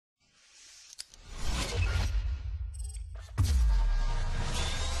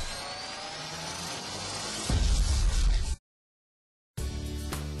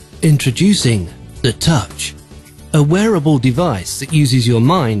Introducing the Touch, a wearable device that uses your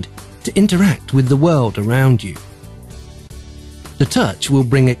mind to interact with the world around you. The Touch will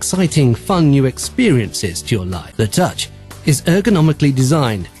bring exciting, fun new experiences to your life. The Touch is ergonomically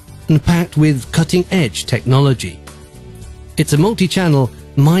designed and packed with cutting-edge technology. It's a multi-channel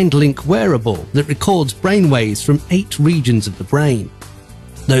MindLink wearable that records brainwaves from 8 regions of the brain.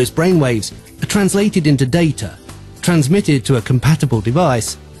 Those brainwaves are translated into data, transmitted to a compatible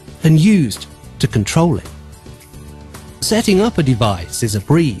device, and used to control it. Setting up a device is a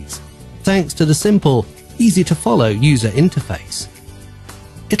breeze, thanks to the simple, easy-to-follow user interface.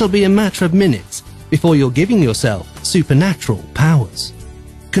 It'll be a matter of minutes before you're giving yourself supernatural powers.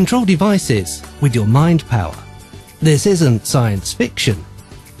 Control devices with your mind power. This isn't science fiction.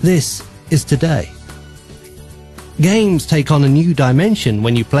 This is today. Games take on a new dimension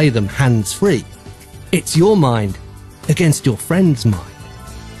when you play them hands-free. It's your mind against your friend's mind.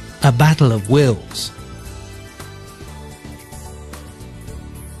 A battle of wills.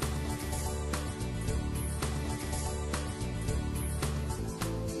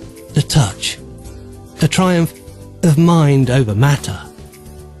 The Touch. A triumph of mind over matter.